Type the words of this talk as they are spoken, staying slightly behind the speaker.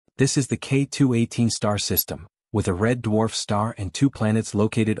This is the K2-18 star system, with a red dwarf star and 2 planets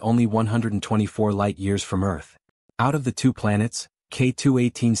located only 124 light-years from Earth. Out of the 2 planets,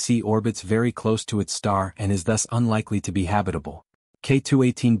 K2-18c orbits very close to its star and is thus unlikely to be habitable.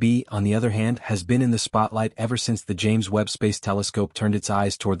 K2-18b, on the other hand, has been in the spotlight ever since the James Webb Space Telescope turned its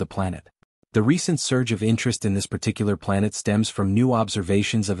eyes toward the planet. The recent surge of interest in this particular planet stems from new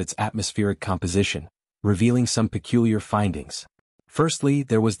observations of its atmospheric composition, revealing some peculiar findings. Firstly,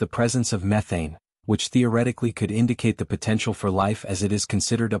 there was the presence of methane, which theoretically could indicate the potential for life as it is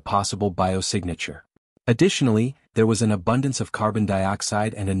considered a possible biosignature. Additionally, there was an abundance of carbon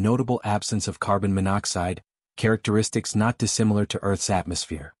dioxide and a notable absence of carbon monoxide, characteristics not dissimilar to Earth's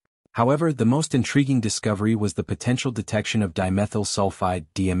atmosphere. However, the most intriguing discovery was the potential detection of dimethyl sulfide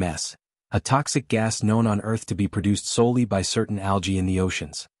 (DMS), a toxic gas known on Earth to be produced solely by certain algae in the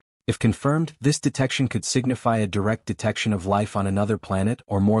oceans. If confirmed, this detection could signify a direct detection of life on another planet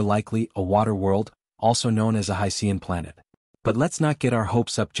or more likely, a water world, also known as a Hycean planet. But let's not get our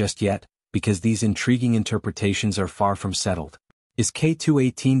hopes up just yet, because these intriguing interpretations are far from settled. Is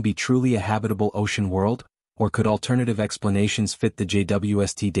K2-18b truly a habitable ocean world, or could alternative explanations fit the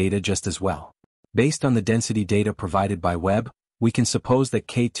JWST data just as well? Based on the density data provided by Webb, we can suppose that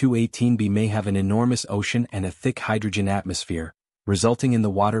K2-18b may have an enormous ocean and a thick hydrogen atmosphere, resulting in the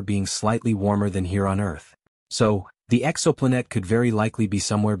water being slightly warmer than here on Earth. So, the exoplanet could very likely be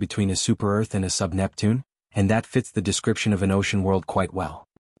somewhere between a super-Earth and a sub-Neptune, and that fits the description of an ocean world quite well.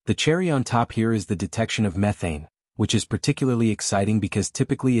 The cherry on top here is the detection of methane, which is particularly exciting because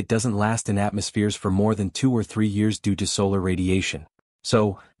typically it doesn't last in atmospheres for more than 2 or 3 years due to solar radiation.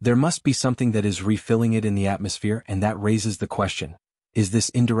 So, there must be something that is refilling it in the atmosphere, and that raises the question, is this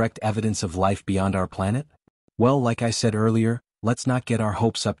indirect evidence of life beyond our planet? Well, like I said earlier, let's not get our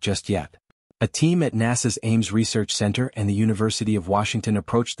hopes up just yet. A team at NASA's Ames Research Center and the University of Washington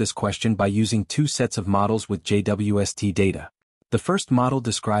approached this question by using 2 sets of models with JWST data. The first model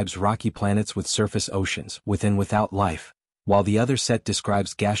describes rocky planets with surface oceans, with and without life, while the other set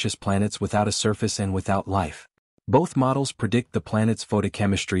describes gaseous planets without a surface and without life. Both models predict the planet's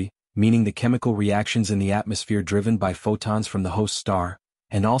photochemistry, meaning the chemical reactions in the atmosphere driven by photons from the host star,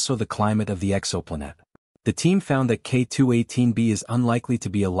 and also the climate of the exoplanet. The team found that K2-18b is unlikely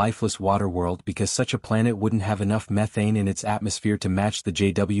to be a lifeless water world because such a planet wouldn't have enough methane in its atmosphere to match the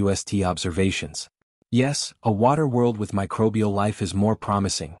JWST observations. Yes, a water world with microbial life is more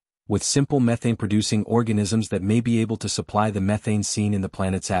promising, with simple methane-producing organisms that may be able to supply the methane seen in the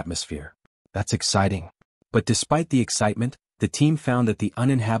planet's atmosphere. That's exciting. But despite the excitement, the team found that the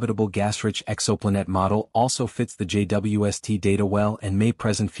uninhabitable gas-rich exoplanet model also fits the JWST data well and may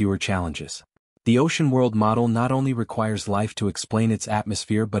present fewer challenges. The ocean world model not only requires life to explain its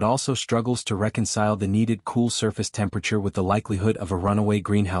atmosphere but also struggles to reconcile the needed cool surface temperature with the likelihood of a runaway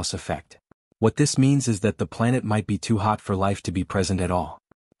greenhouse effect. What this means is that the planet might be too hot for life to be present at all.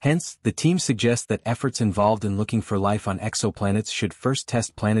 Hence, the team suggests that efforts involved in looking for life on exoplanets should first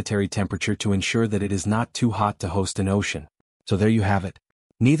test planetary temperature to ensure that it is not too hot to host an ocean. So there you have it.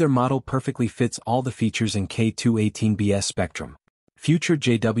 Neither model perfectly fits all the features in K2-18b's spectrum. Future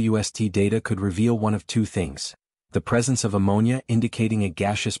JWST data could reveal one of 2 things: the presence of ammonia indicating a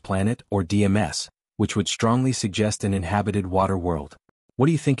gaseous planet, or DMS, which would strongly suggest an inhabited water world. What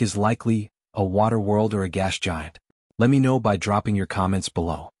do you think is likely, a water world or a gas giant? Let me know by dropping your comments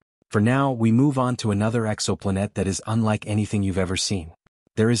below. For now, we move on to another exoplanet that is unlike anything you've ever seen.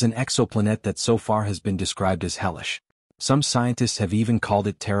 There is an exoplanet that so far has been described as hellish. Some scientists have even called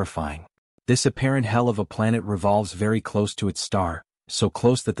it terrifying. This apparent hell of a planet revolves very close to its star, so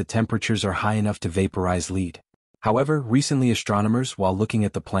close that the temperatures are high enough to vaporize lead. However, recently astronomers, while looking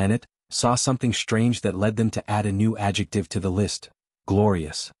at the planet, saw something strange that led them to add a new adjective to the list: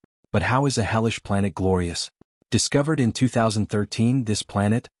 glorious. But how is a hellish planet glorious? Discovered in 2013, this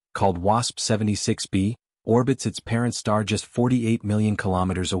planet, called WASP-76b, orbits its parent star just 48 million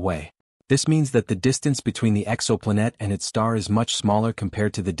kilometers away. This means that the distance between the exoplanet and its star is much smaller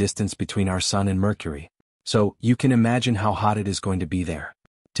compared to the distance between our Sun and Mercury. So, you can imagine how hot it is going to be there.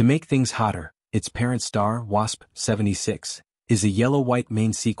 To make things hotter, its parent star, WASP-76, is a yellow-white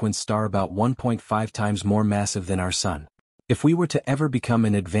main sequence star about 1.5 times more massive than our Sun. If we were to ever become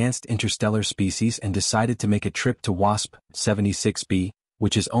an advanced interstellar species and decided to make a trip to WASP-76b,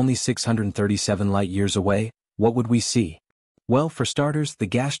 which is only 637 light-years away, what would we see? Well, for starters, the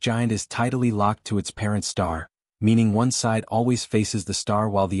gas giant is tidally locked to its parent star, meaning one side always faces the star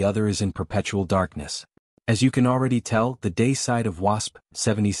while the other is in perpetual darkness. As you can already tell, the day side of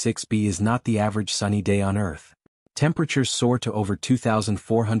WASP-76b is not the average sunny day on Earth. Temperatures soar to over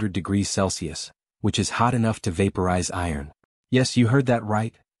 2,400 degrees Celsius, which is hot enough to vaporize iron. Yes, you heard that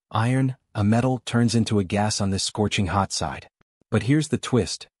right. Iron, a metal, turns into a gas on this scorching hot side. But here's the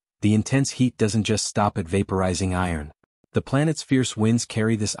twist. The intense heat doesn't just stop at vaporizing iron. The planet's fierce winds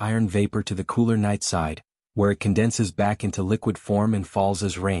carry this iron vapor to the cooler night side, where it condenses back into liquid form and falls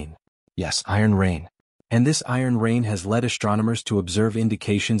as rain. Yes, iron rain. And this iron rain has led astronomers to observe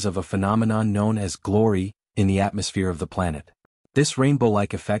indications of a phenomenon known as glory in the atmosphere of the planet. This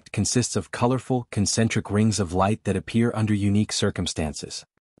rainbow-like effect consists of colorful, concentric rings of light that appear under unique circumstances.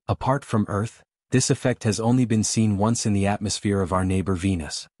 Apart from Earth, this effect has only been seen once in the atmosphere of our neighbor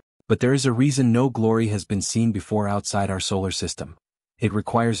Venus. But there is a reason no glory has been seen before outside our solar system. It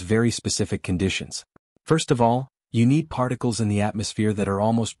requires very specific conditions. First of all, you need particles in the atmosphere that are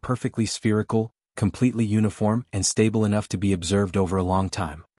almost perfectly spherical, completely uniform, and stable enough to be observed over a long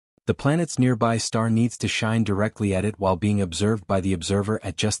time. The planet's nearby star needs to shine directly at it while being observed by the observer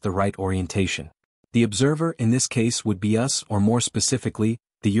at just the right orientation. The observer in this case would be us, or more specifically,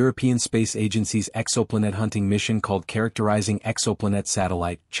 the European Space Agency's exoplanet hunting mission called Characterizing Exoplanet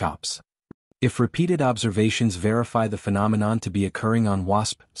Satellite, CHOPS. If repeated observations verify the phenomenon to be occurring on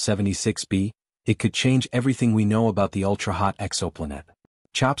WASP-76b, it could change everything we know about the ultra-hot exoplanet.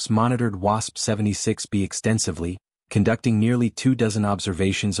 CHOPS monitored WASP-76b extensively, conducting nearly 24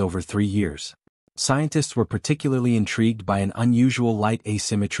 observations over 3 years. Scientists were particularly intrigued by an unusual light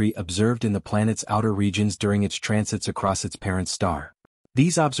asymmetry observed in the planet's outer regions during its transits across its parent star.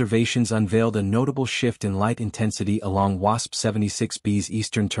 These observations unveiled a notable shift in light intensity along WASP-76b's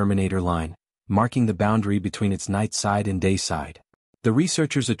eastern terminator line, marking the boundary between its night side and day side. The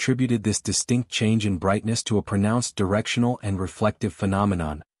researchers attributed this distinct change in brightness to a pronounced directional and reflective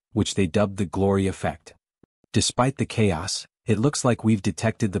phenomenon, which they dubbed the glory effect. Despite the chaos, it looks like we've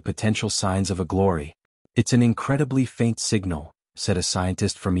detected the potential signs of a glory. It's an incredibly faint signal, said a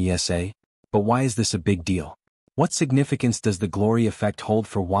scientist from ESA. But why is this a big deal? What significance does the glory effect hold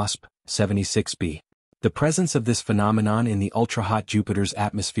for WASP-76b? The presence of this phenomenon in the ultra-hot Jupiter's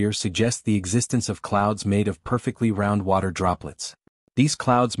atmosphere suggests the existence of clouds made of perfectly round water droplets. These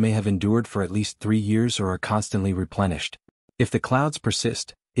clouds may have endured for at least 3 years or are constantly replenished. If the clouds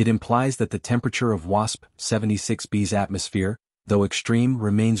persist, it implies that the temperature of WASP-76b's atmosphere, though extreme,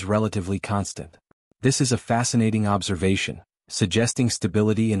 remains relatively constant. This is a fascinating observation, suggesting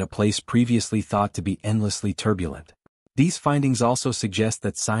stability in a place previously thought to be endlessly turbulent. These findings also suggest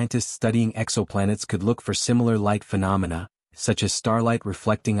that scientists studying exoplanets could look for similar light phenomena, such as starlight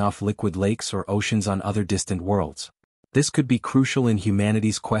reflecting off liquid lakes or oceans on other distant worlds. This could be crucial in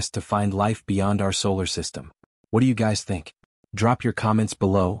humanity's quest to find life beyond our solar system. What do you guys think? Drop your comments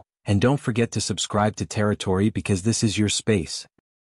below, and don't forget to subscribe to Territory because this is your space.